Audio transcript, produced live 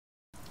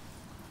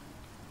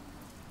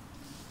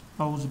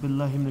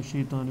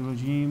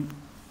Auzubillahiminash-shaytanir-rajim.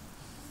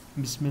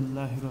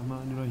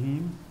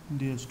 Bismillahir-rahmanir-rahim.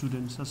 Dear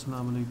students,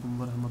 Assalamu alaikum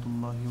wa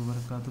rahmatullahi wa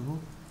barakatuhu.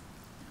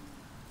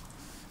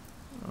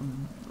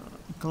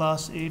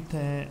 Class 8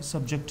 है,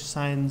 subject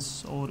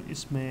science, और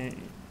इसमें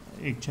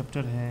एक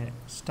chapter है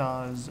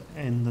stars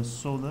and the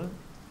solar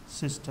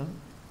system.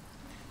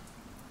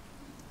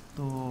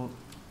 तो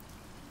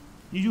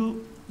ये जो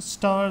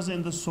stars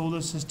and the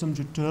solar system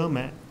जो टर्म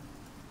है,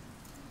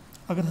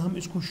 अगर हम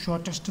इसको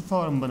शॉर्टेस्ट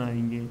फॉर्म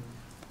बनाएंगे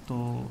तो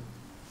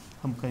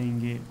हम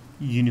कहेंगे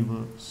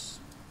universe.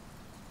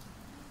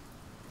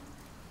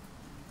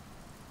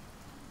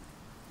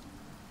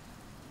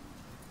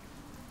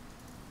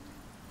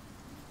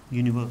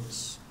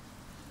 Universe,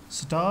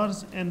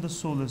 stars and the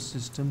solar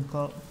system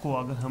को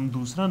अगर हम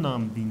दूसरा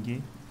नाम देंगे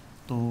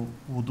तो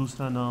वो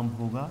दूसरा नाम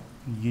होगा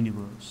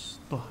यूनिवर्स।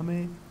 तो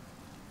हमें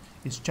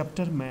इस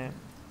चैप्टर में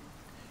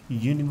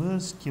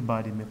यूनिवर्स के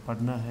बारे में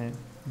पढ़ना है,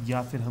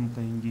 या फिर हम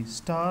कहेंगे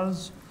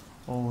स्टार्स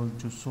और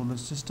जो सोलर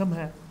सिस्टम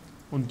है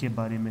उनके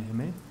बारे में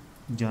हमें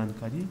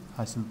जानकारी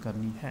हासिल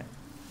करनी है।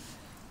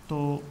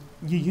 तो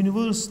ये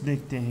यूनिवर्स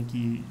देखते हैं कि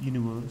ये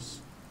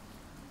यूनिवर्स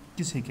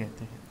किसे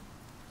कहते हैं,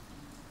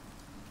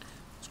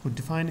 इसको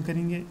डिफाइन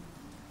करेंगे।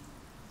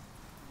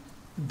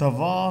 The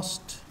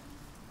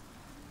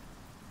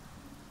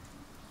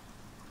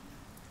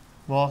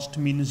vast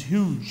means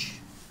huge,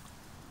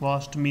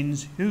 vast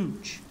means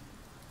huge,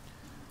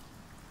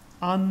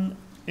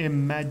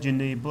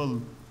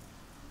 unimaginable,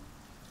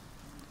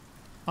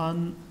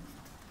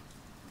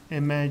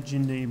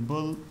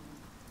 unimaginable,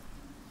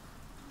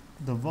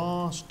 the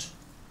vast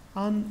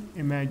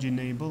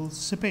unimaginable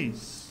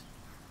space,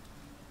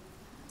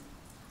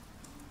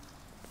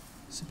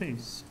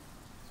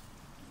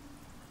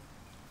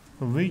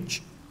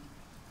 which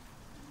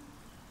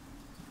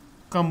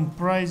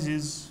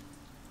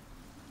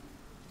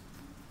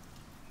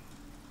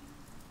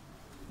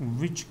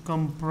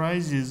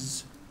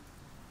comprises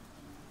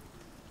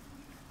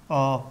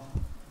of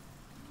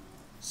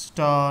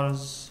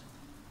stars,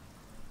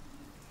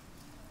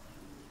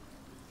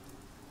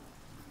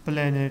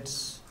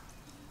 planets,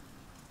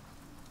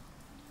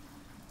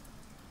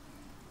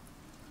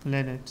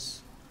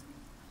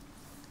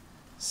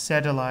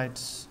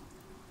 satellites,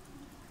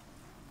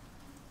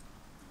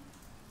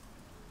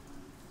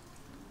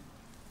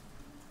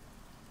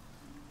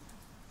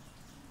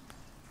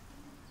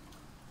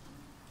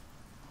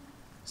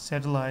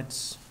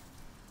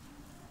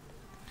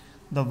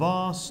 the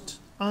vast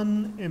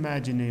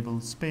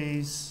unimaginable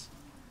space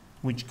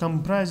which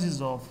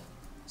comprises of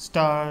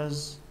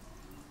stars,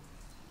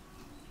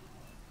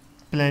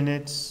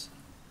 planets,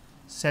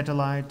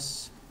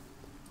 satellites,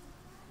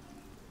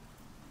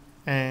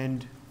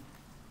 and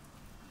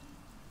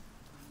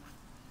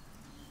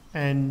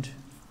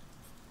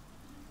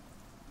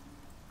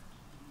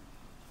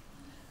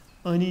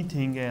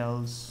anything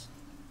else,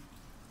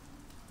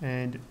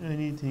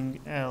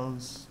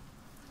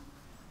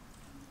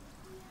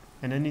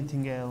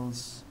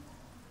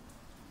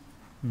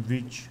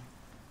 which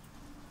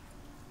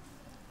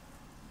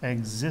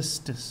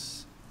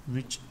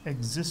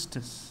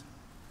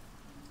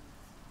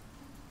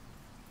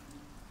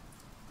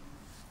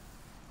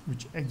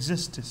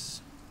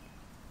exists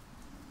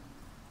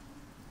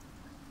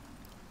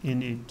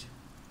in it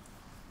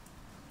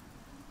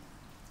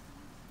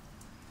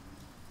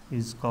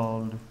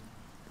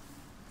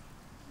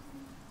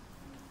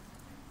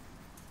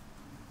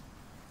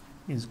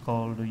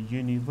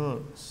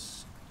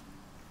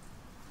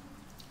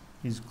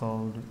is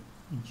called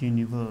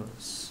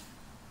universe.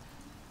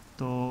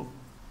 तो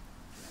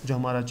जो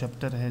हमारा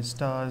chapter है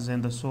stars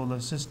and the solar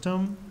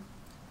system,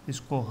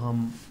 इसको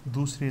हम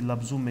दूसरे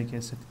लफ्ज़ों में कह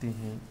सकते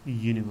हैं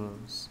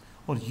यूनिवर्स।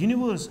 और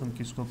यूनिवर्स हम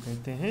किसको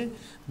कहते हैं?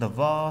 The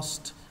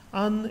vast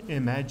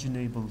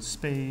unimaginable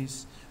space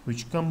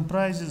which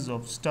comprises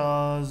of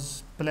stars,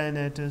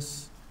 planets,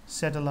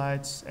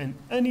 satellites, and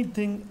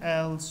anything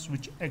else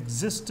which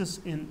exists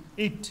in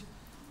it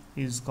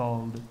is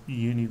called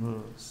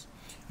universe.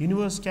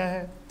 Universe क्या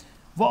है?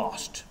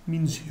 Vast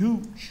means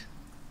huge,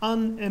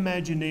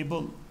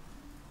 unimaginable,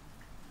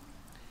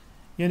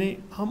 यानी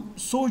हम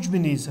सोच भी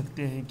नहीं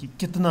सकते हैं कि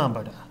कितना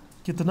बड़ा।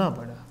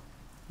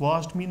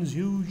 Vast means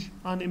huge,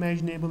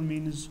 unimaginable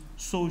means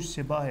सोच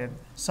से बाहर,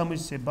 समझ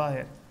से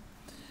बाहर।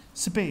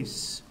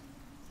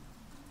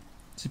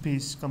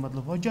 स्पेस का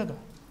मतलब हो जगह,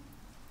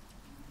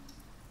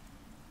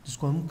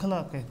 जिसको हम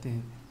खला कहते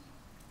हैं।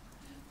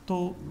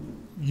 तो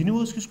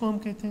यूनिवर्स किसको हम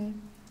कहते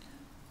हैं?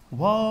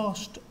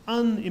 वास्ट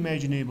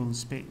अनइमेजिनेबल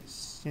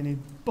स्पेस, यानी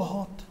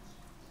बहुत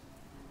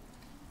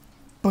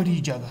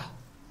बड़ी जगह,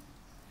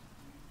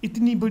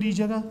 इतनी बड़ी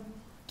जगह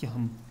कि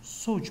हम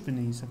सोच भी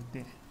नहीं सकते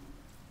हैं।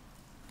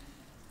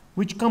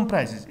 विच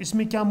कंप्राइजेस,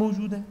 इसमें क्या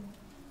मौजूद है?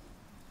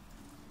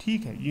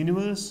 ठीक है,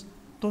 यूनिवर्स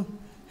तो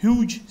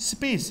ह्यूज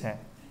स्पेस है,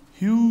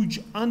 ह्यूज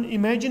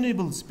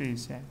अनइमेजिनेबल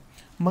स्पेस है,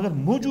 मगर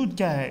मौजूद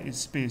क्या है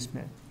इस स्पेस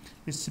में?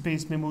 इस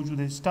स्पेस में मौजूद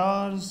है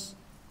stars,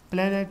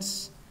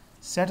 planets,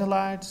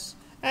 satellites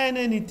and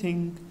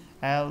anything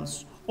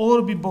else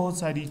और भी बहुत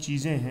सारी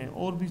चीज़ें हैं,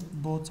 और भी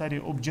बहुत सारे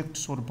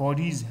ऑब्जेक्ट्स और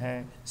बॉडीज़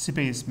हैं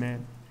स्पेस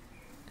में।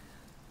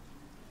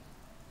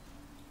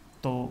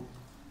 तो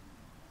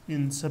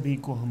इन सभी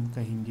को हम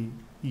कहेंगे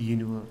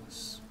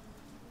यूनिवर्स।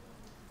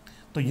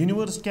 तो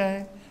यूनिवर्स क्या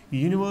है?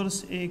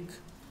 यूनिवर्स एक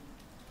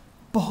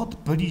बहुत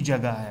बड़ी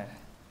जगह है,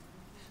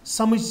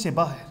 समझ से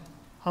बाहर।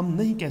 हम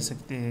नहीं कह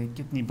सकते हैं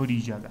कितनी बड़ी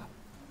जगह,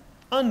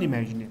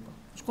 अनइमेजिनेबल,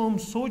 उसको हम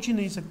सोच ही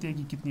नहीं सकते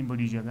कि कितनी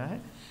बड़ी जगह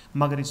है।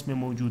 मगर इसमें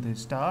मौजूद है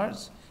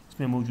स्टार्स,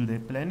 इसमें मौजूद है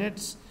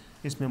प्लैनेट्स,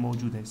 इसमें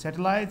मौजूद है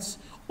सैटेलाइट्स,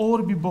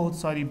 और भी बहुत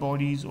सारी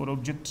बॉडीज़ और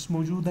ऑब्जेक्ट्स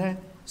मौजूद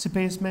हैं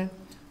स्पेस में।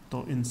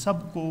 तो इन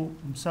सब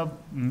को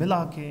सब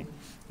मिला के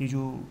ये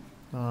जो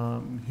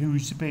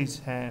ह्यूज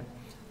स्पेस है,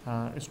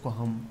 इसको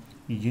हम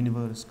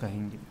यूनिवर्स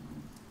कहेंगे।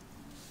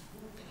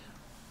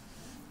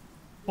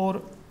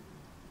 और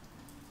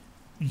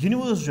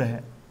यूनिवर्स जो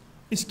है,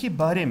 इसके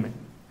बारे में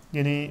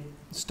यानी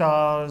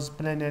स्टार्स,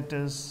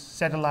 प्लैनेट्स,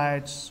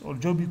 सैटेलाइट्स और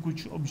जो भी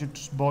कुछ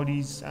ऑब्जेक्ट्स,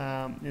 बॉडीज़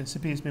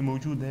स्पेस में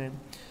मौजूद हैं,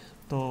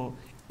 तो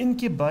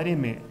इनके बारे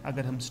में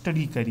अगर हम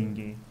स्टडी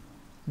करेंगे,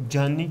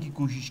 जानने की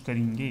कोशिश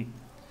करेंगे,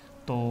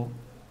 तो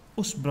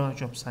उस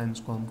ब्रांच ऑफ साइंस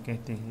को हम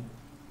कहते हैं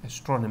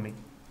एस्ट्रोनॉमी।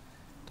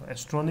 तो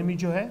एस्ट्रोनॉमी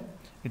जो है,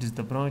 it is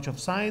the branch of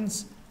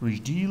science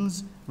which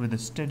deals with the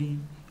study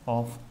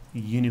of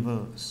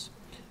universe.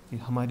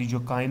 हमारी जो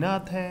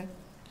कायनात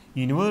है,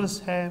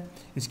 यूनिवर्स है,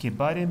 इसके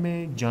बारे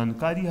में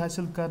जानकारी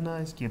हासिल करना,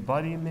 इसके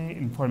बारे में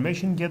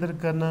इंफॉर्मेशन गैदर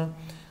करना,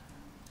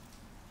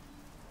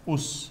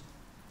 उस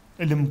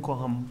इल्म को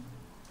हम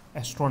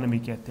एस्ट्रोनॉमी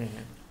कहते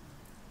हैं।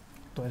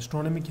 तो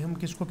एस्ट्रोनॉमी की हम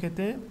किसको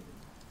कहते हैं?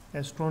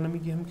 एस्ट्रोनॉमी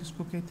की हम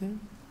किसको कहते हैं?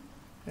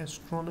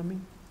 Astronomy,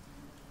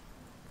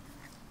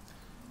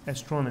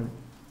 astronomy,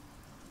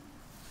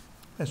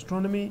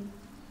 astronomy,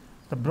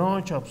 the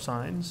branch of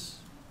science,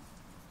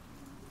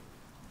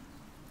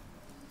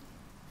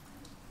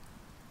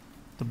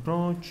 the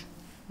branch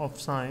of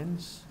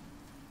science,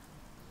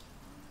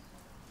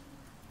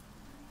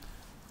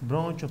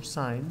 branch of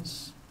science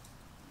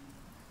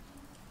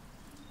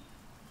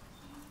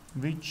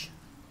which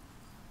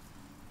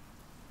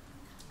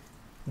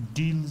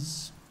deals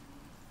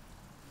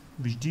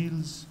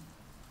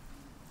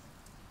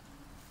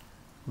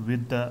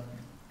with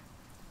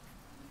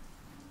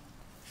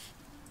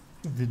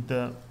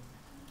the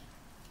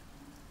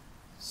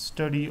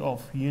study of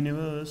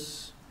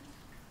universe,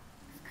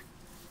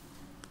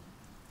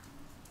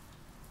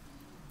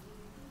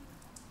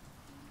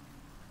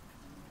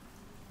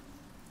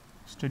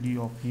 study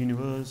of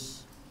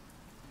universe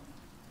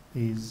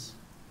is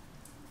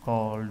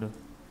called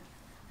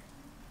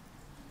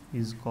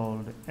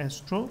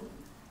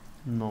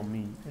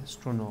astronomy.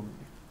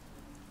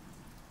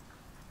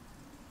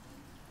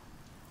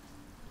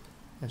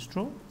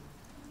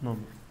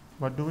 Astronomy.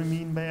 What do we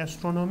mean by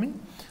astronomy?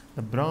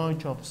 The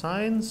branch of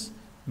science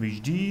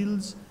which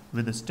deals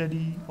with the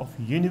study of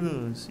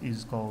universe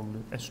is called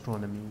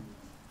astronomy.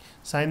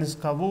 Science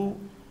का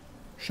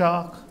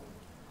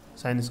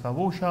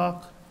वो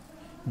शाख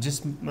जिस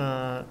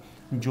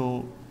जो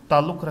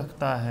ताल्लुक़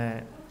रखता है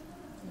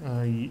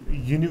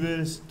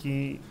universe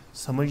की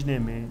समझने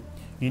में,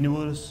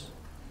 यूनिवर्स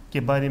के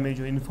बारे में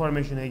जो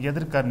इन्फॉर्मेशन है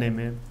गैदर करने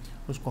में,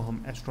 उसको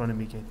हम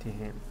एस्ट्रोनॉमी कहते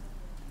हैं।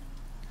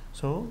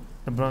 So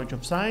the branch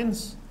of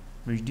science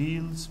which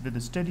deals with the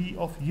study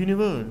of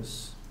universe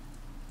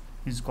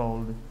is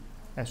called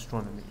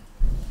astronomy.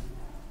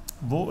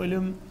 वो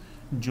इल्म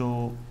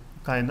जो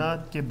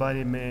कायनात के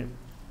बारे में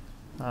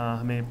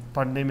हमें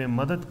पढ़ने में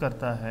मदद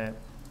करता है,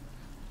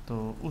 तो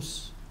उस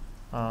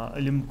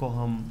इल्म को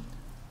हम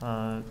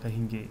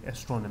कहेंगे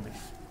एस्ट्रोनॉमी।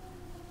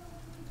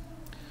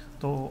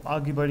 तो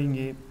आगे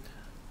बढ़ेंगे।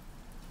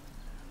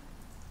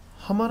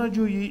 हमारा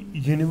जो ये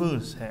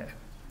यूनिवर्स है,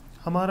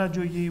 हमारा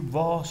जो ये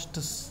वास्ट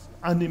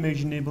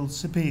अनइमेजिनेबल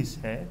स्पेस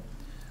है,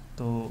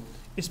 तो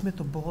इसमें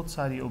तो बहुत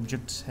सारी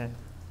ऑब्जेक्ट्स हैं,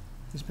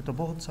 इसमें तो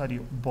बहुत सारी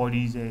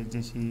बॉडीज़ है,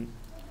 जैसे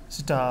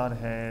स्टार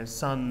है,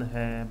 सन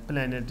है,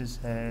 प्लैनेट्स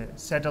है,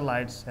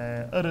 सैटेलाइट्स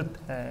है,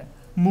 अर्थ है,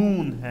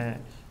 मून है,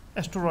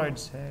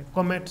 एस्टेरॉइड्स है,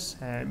 कॉमेट्स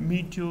है,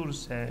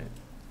 मीटियोर्स है,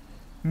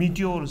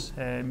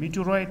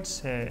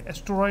 मीटियोराइट्स है,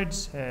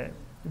 एस्टेरॉइड्स है।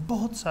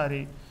 बहुत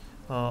सारे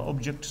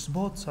ऑब्जेक्ट्स,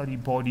 बहुत सारी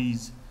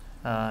बॉडीज़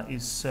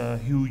इस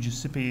ह्यूज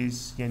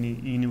स्पेस यानी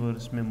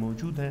यूनिवर्स में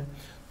मौजूद हैं।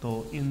 तो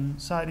इन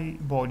सारी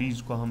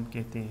बॉडीज़ को हम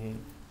कहते हैं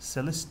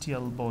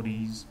सेलेस्टियल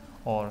बॉडीज़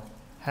और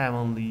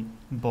हेवनली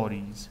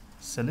बॉडीज़।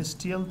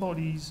 सेलेस्टियल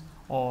बॉडीज़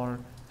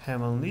और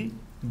हेवनली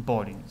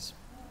बॉडीज़।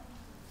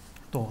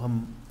 तो हम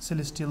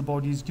सेलेस्टियल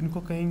बॉडीज़ किनको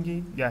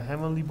कहेंगे या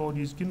हेवनली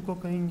बॉडीज़ किनको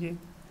कहेंगे?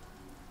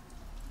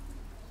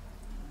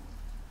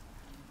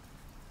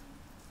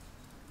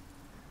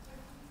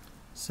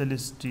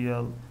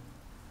 सेलेस्टियल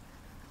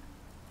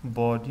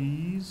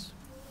बॉडीज़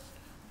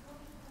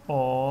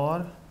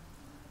और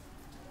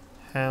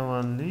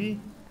हेवनली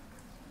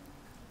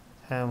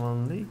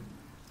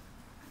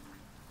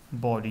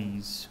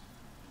बॉडीज़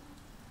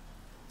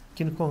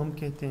किनको हम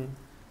कहते हैं?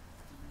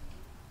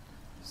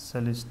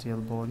 सेलेस्टियल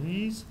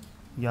बॉडीज़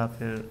या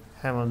फिर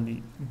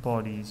हेवनली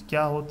बॉडीज़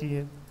क्या होती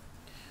है?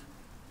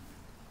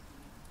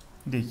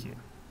 देखिए,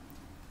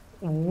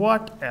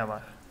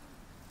 whatever,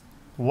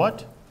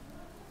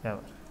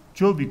 whatever,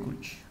 जो भी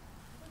कुछ,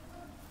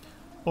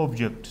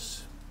 objects,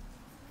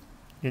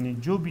 यानी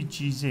जो भी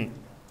चीज़ें,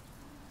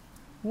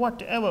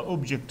 whatever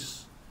objects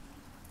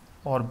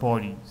or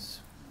bodies,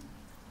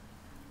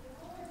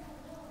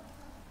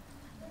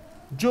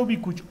 जो भी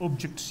कुछ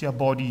objects या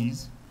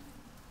bodies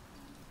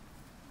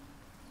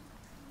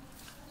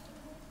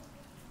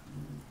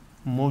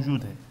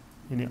मौजूद है,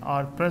 यानी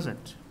are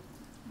present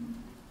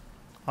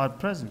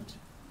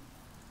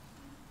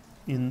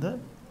in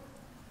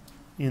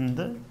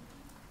the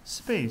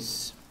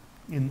space,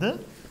 in the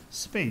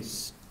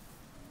space,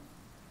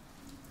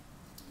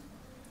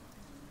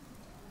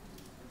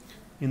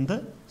 in the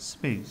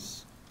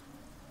space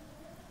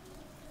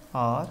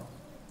are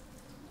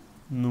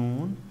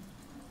known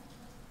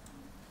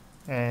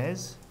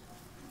as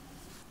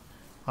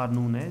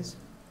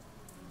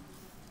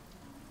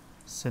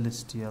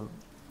celestial,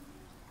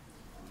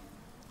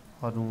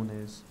 are known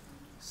as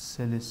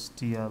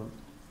celestial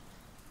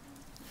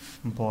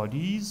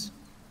bodies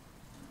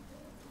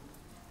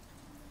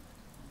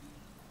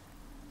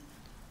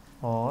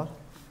or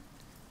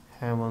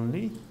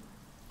heavenly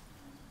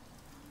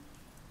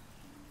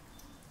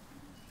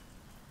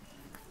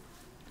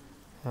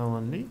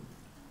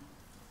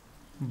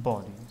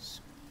bodies.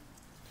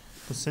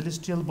 तो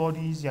celestial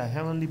bodies या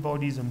heavenly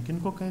bodies हम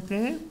किनको कहते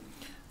हैं?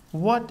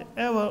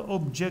 Whatever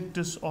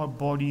objects or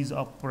bodies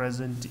are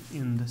present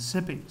in the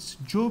space,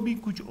 जो भी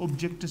कुछ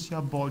objects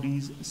या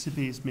bodies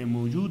space में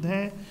मौजूद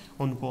हैं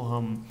उनको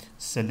हम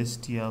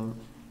celestial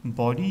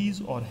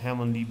bodies और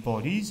heavenly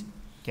bodies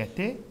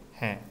कहते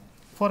हैं.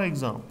 For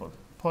example,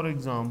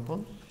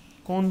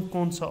 कौन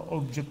कौन सा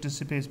object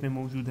space में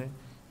मौजूद है?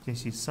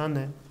 जैसे sun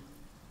है,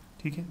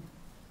 ठीक है,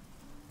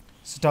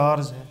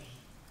 stars है,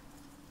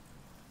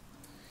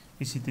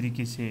 इसी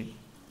तरीके से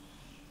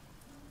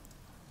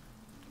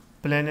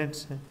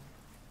प्लैनेट्स हैं,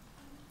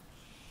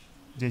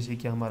 जैसे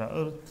कि हमारा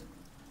अर्थ,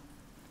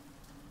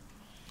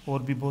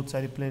 और भी बहुत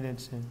सारे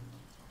प्लैनेट्स हैं.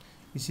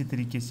 इसी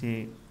तरीके से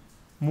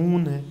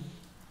मून है,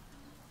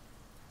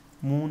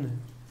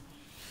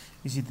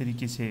 इसी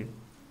तरीके से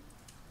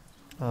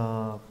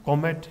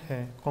कॉमेट्स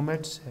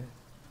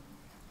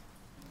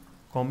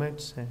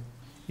हैं,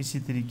 इसी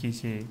तरीके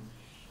से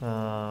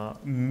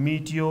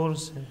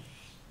मीटियोर्स हैं,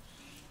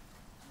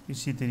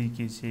 इसी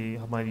तरीके से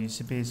हमारी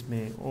स्पेस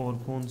में और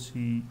कौन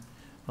सी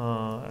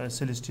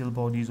सेलेस्टियल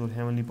बॉडीज़ और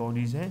हेवनली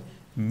बॉडीज़ हैं?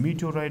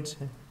 मीटियोराइट्स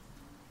हैं,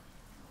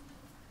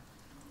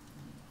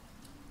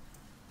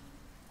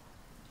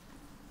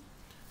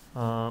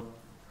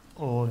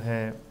 और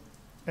है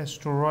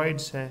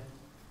एस्टेरॉइड्स हैं,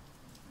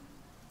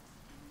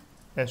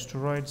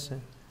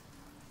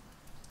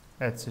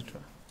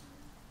 एट्सेट्रा.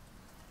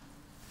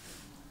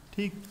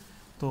 ठीक,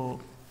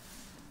 तो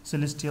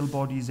सेलेस्टियल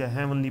बॉडीज़ या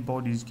हेवनली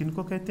बॉडीज़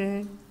किनको कहते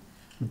हैं?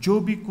 जो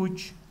भी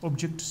कुछ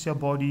ऑब्जेक्ट्स या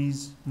बॉडीज़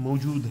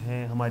मौजूद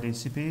हैं हमारे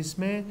स्पेस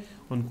में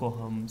उनको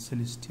हम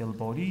सेलेस्टियल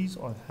बॉडीज़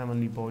और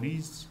हेवनली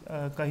बॉडीज़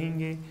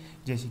कहेंगे.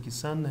 जैसे कि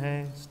सन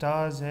है,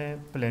 स्टार्स है,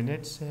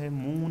 प्लैनेट्स है,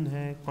 मून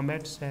है,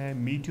 कॉमेट्स है,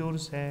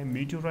 मीटियोर्स है,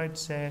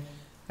 मीटियोराइट्स है,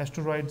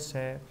 एस्टेरॉइड्स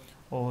है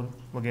और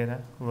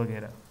वगैरह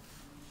वगैरह.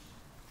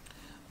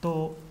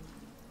 तो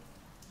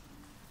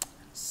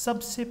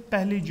सबसे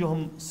पहले जो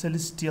हम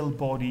सेलेस्टियल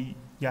बॉडी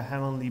या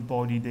हेवनली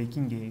बॉडी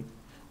देखेंगे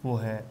वो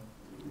है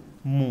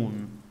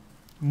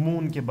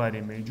मून के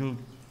बारे में. जो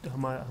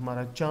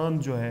हमारा चांद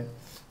जो है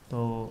तो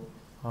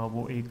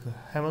वो एक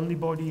हेवनली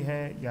बॉडी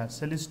है या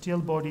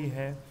सेलेस्टियल बॉडी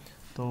है.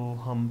 तो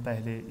हम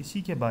पहले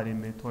इसी के बारे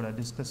में थोड़ा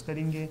डिस्कस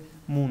करेंगे,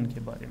 मून के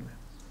बारे में.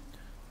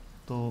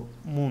 तो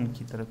मून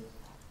की तरफ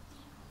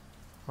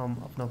हम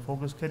अपना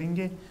फोकस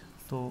करेंगे.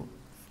 तो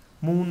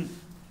मून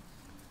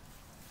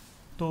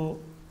तो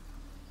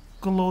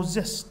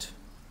क्लोजेस्ट,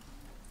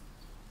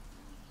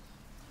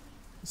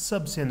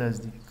 सबसे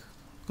नज़दीक,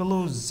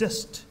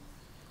 क्लोजेस्ट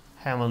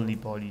हेवनली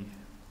बॉडी है.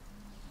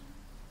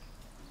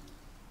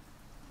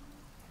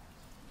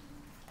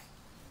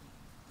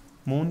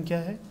 मून क्या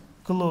है?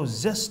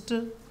 Closest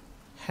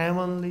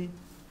heavenly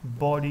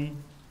body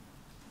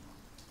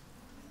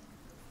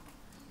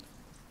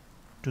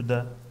to the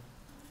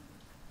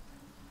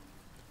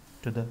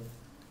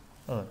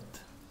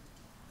earth.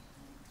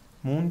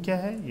 Moon क्या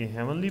है? ये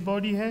हेवनली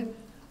बॉडी है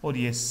और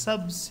ये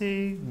सबसे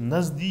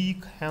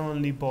नज़दीक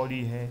हेवनली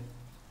बॉडी है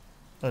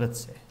अर्थ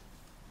से.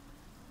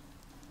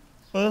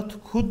 अर्थ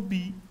खुद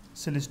भी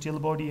सेलेस्टियल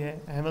बॉडी है,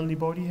 हेवनली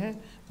बॉडी है,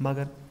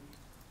 मगर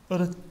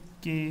अर्थ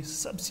के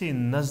सबसे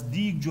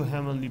नज़दीक जो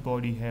हेवनली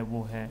बॉडी है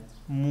वो है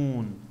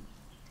मून,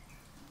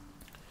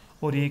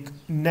 और एक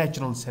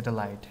नेचुरल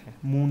सैटेलाइट है.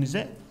 Moon is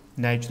a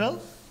natural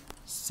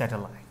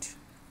satellite.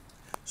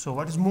 So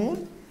what is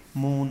moon?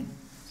 Moon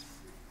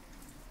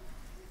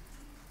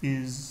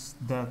is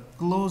the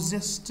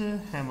closest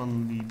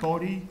heavenly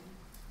body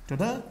to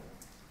the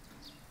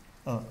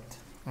earth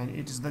and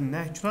it is the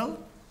natural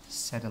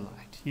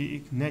satellite. ये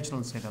एक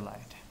नेचुरल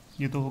सैटेलाइट है.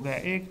 ये तो हो गया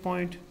एक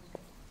पॉइंट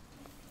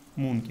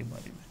मून के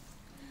बारे में.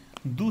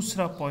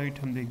 दूसरा पॉइंट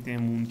हम देखते हैं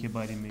मून के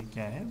बारे में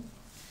क्या है.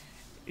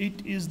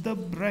 It is the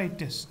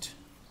brightest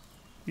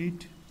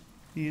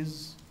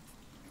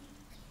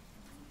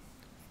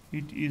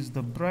It is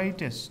the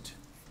brightest.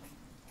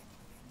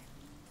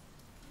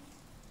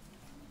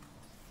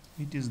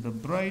 It is the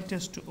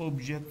brightest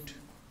object.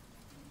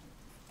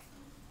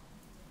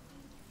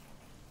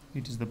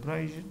 It is the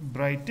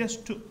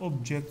brightest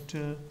object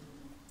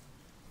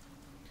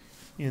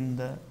in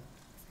the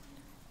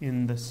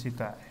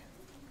sky.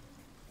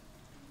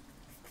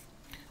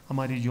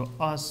 हमारी जो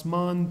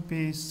आसमान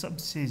पे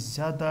सबसे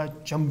ज़्यादा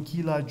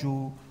चमकीला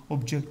जो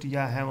ऑब्जेक्ट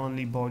या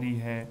हेवनली बॉडी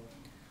है,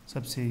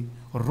 सबसे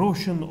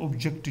रोशन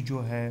ऑब्जेक्ट जो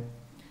है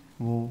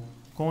वो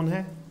कौन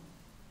है?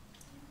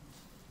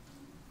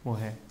 वो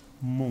है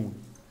मून.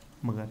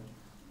 मगर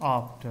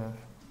आफ्टर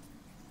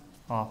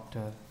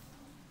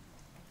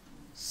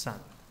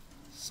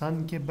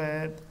सन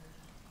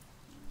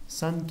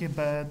के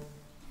बाद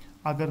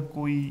अगर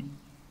कोई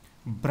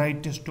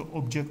ब्राइटेस्ट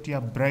ऑब्जेक्ट या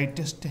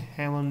ब्राइटेस्ट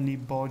हेवनली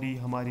बॉडी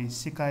हमारी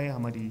स्काई,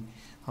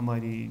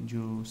 हमारी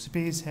जो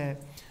स्पेस है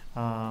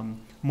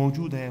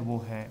मौजूद है, वो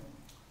है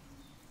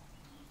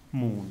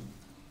moon.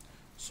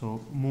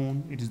 So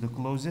moon, it is the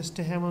closest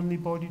heavenly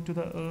body to the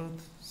earth.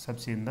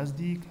 सबसे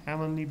नज़दीक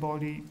हेवनली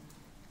बॉडी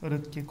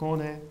अर्थ के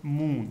कौन है?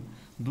 मून.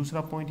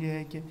 दूसरा पॉइंट ये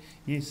है कि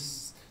ये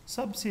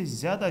सबसे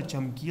ज़्यादा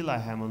चमकीला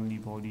हेवनली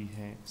बॉडी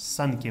है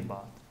सन के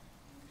बाद,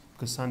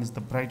 because sun is the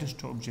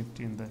brightest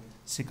object in the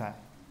sky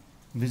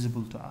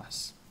visible to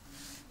us.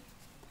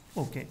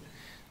 Okay,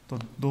 तो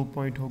 2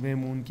 पॉइंट हो गए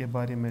मून के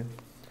बारे में.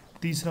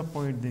 तीसरा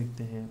पॉइंट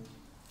देखते हैं.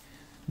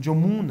 जो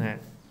मून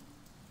है,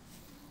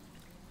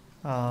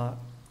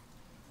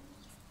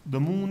 the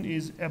moon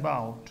is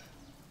about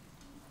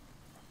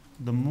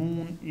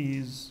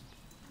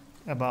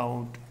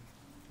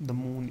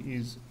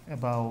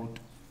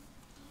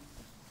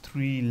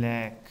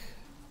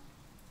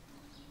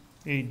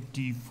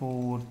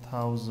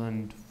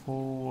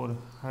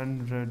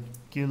 3,84,400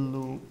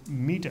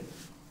 kilometer.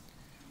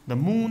 The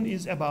moon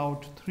is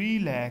about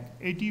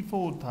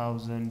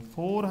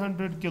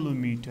 3,84,400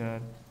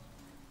 kilometer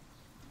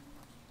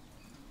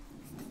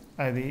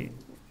away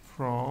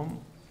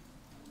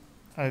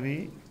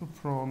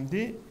from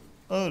the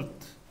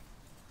earth.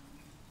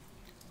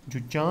 जो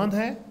चांद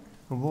है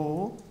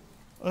वो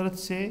अर्थ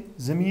से,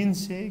 ज़मीन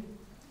से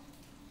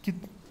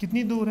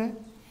कितनी दूर है?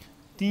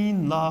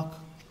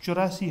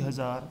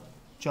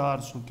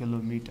 3,84,400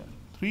 किलोमीटर.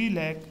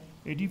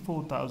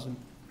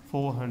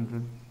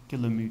 3,84,400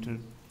 किलोमीटर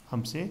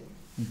हमसे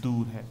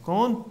दूर है.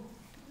 कौन?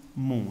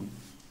 मून.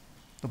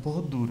 तो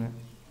बहुत दूर है,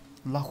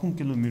 लाखों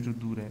किलोमीटर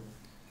दूर है.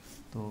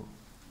 तो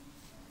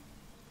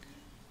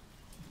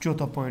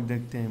चौथा पॉइंट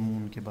देखते हैं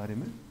मून के बारे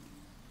में.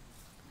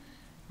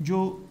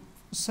 जो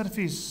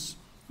सरफेस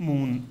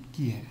मून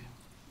की है,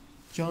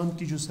 चांद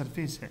की जो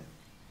सरफेस है,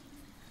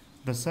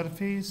 the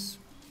surface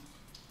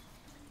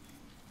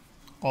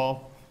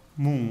of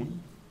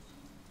moon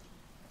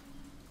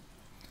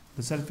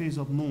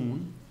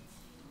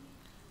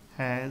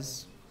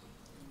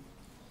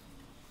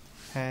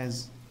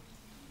has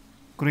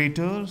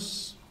craters,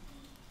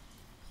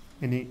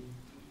 यानी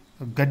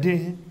गड्ढे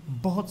हैं,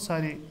 बहुत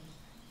सारे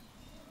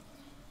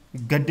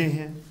गड्ढे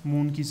हैं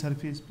मून की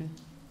सरफेस पे.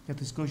 या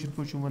तो इसको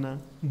वना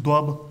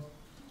द्वाब.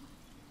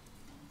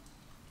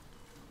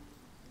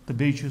 तो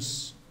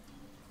बेचस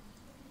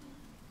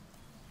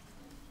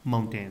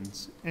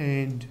mountains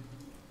and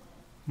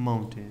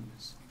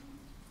mountains.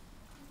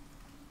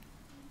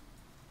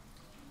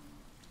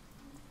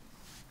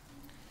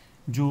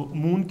 जो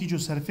मून की जो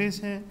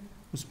सरफेस है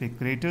उस पर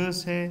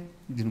क्रेटर्स है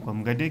जिनको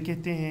हम गड्ढे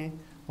कहते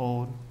हैं,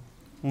 और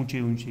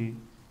ऊंचे ऊंचे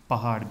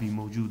पहाड़ भी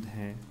मौजूद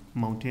हैं,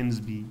 माउंटेन्स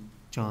भी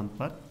चांद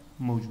पर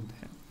मौजूद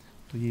हैं.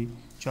 तो ये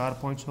 4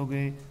 पॉइंट्स हो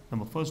गए.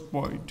 नंबर फर्स्ट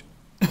पॉइंट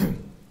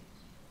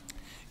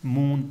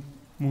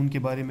मून के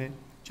बारे में,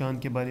 चांद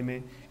के बारे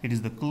में. It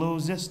is the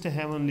closest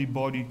heavenly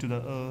body to the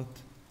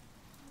earth.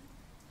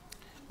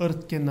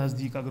 अर्थ के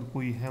नज़दीक अगर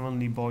कोई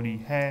हेवनली बॉडी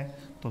है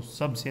तो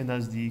सबसे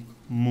नज़दीक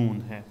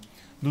मून है.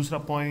 दूसरा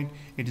point,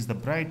 it is the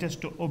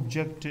brightest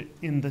object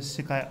in the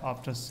sky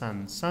after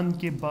sun. सन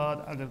के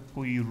बाद अगर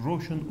कोई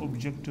रोशन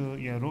ऑब्जेक्ट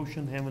या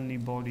रोशन हेवनली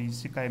बॉडी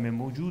स्काई में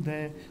मौजूद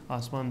है,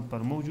 आसमान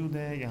पर मौजूद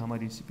है या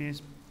हमारी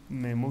स्पेस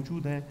में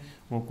मौजूद है,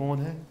 वो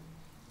कौन है?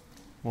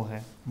 वो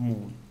है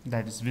moon.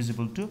 That is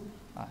visible to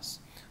us.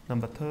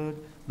 Number third,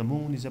 the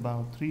moon is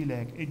about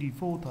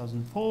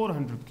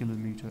 3,84,400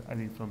 kilometer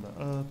away from the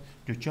earth.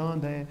 जो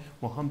चांद है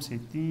वो हमसे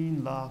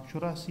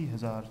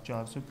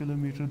 3,84,400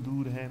 किलोमीटर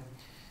दूर है,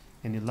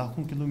 यानी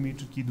लाखों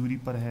किलोमीटर की दूरी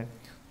पर है.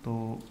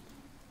 तो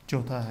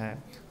चौथा है,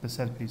 the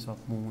surface of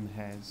moon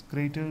has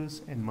craters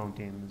and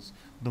mountains.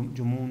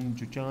 जो मून,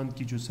 जो चांद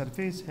की जो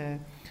सरफेस है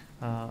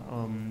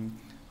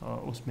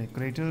उसमें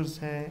क्रेटर्स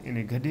हैं,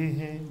 यानी गड्ढे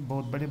हैं,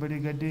 बहुत बड़े बड़े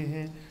गड्ढे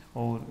हैं,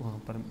 और वहाँ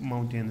पर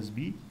माउंटेन्स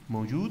भी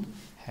मौजूद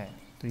है.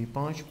 तो ये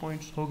 5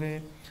 पॉइंट्स हो गए.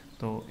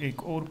 तो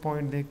एक और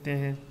पॉइंट देखते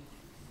हैं,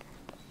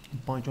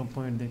 पांचों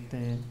पॉइंट देखते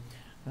हैं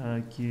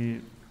कि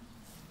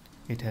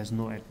it has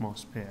no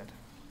atmosphere.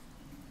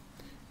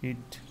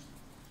 It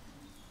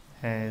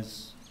has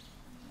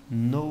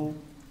no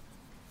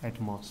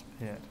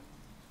atmosphere.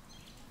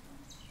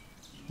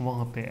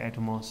 वहाँ पे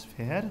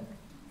एटमॉस्फेयर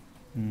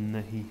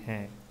नहीं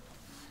है.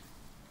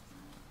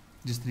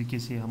 जिस तरीके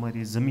से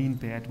हमारी ज़मीन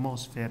पे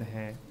एटमॉस्फेयर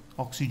है,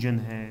 ऑक्सीजन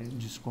है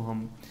जिसको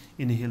हम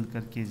इनहेल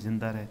करके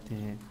ज़िंदा रहते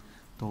हैं,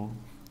 तो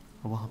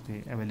वहाँ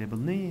पे अवेलेबल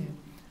नहीं है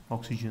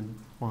ऑक्सीजन,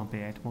 वहाँ पे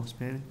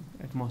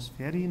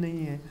एटमॉस्फेयर ही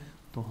नहीं है,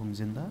 तो हम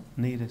ज़िंदा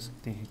नहीं रह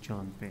सकते हैं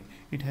चाँद पे।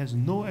 It has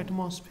no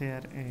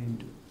atmosphere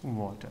and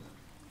water,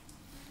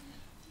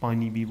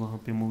 पानी भी वहाँ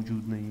पे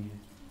मौजूद नहीं है।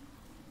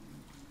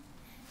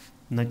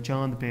 न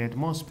चाँद पे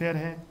एटमॉस्फेयर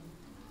है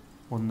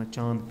और न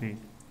चाँद पे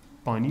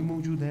पानी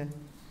मौजूद है।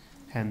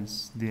 Hence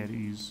there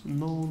is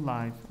no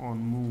life on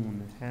moon.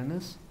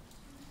 Hence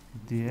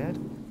there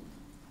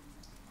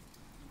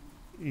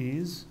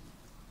is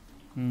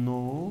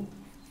no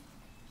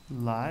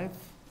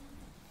life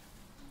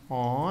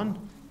on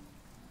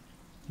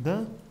the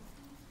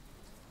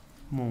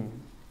moon.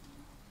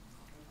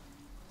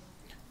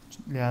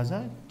 लिहाजा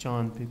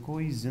चाँद पे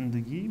कोई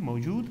ज़िंदगी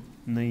मौजूद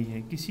नहीं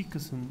है, किसी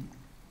किस्म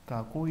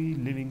का कोई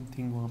लिविंग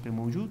थिंग वहाँ पे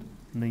मौजूद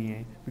नहीं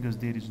है, because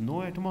there is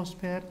no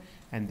atmosphere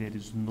and there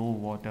is no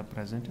water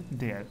present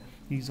there.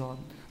 These are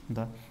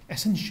the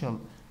essential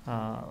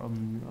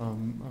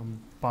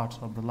parts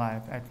of the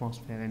life,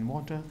 atmosphere and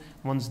water.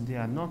 Once they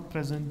are not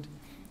present,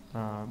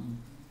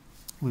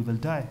 we will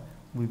die.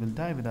 We will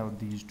die without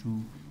these two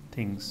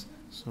things.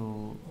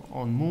 So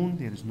on moon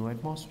there is no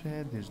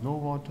atmosphere, there is no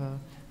water,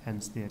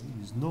 hence there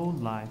is no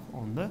life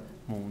on the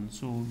moon.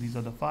 So these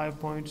are the 5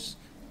 points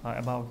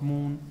about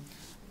moon.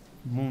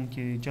 Moon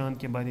के चाँद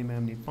के बारे में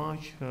हमने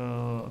 5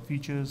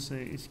 features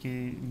इसके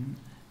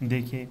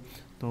देखे,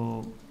 तो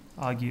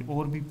आगे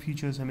और भी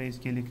फीचर्स हमें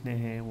इसके लिखने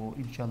हैं, वो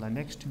इंशाल्लाह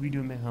नेक्स्ट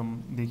वीडियो में हम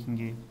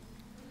देखेंगे।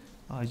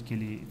 आज के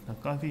लिए इतना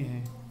काफ़ी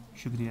है,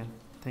 शुक्रिया,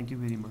 थैंक यू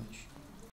वेरी मच।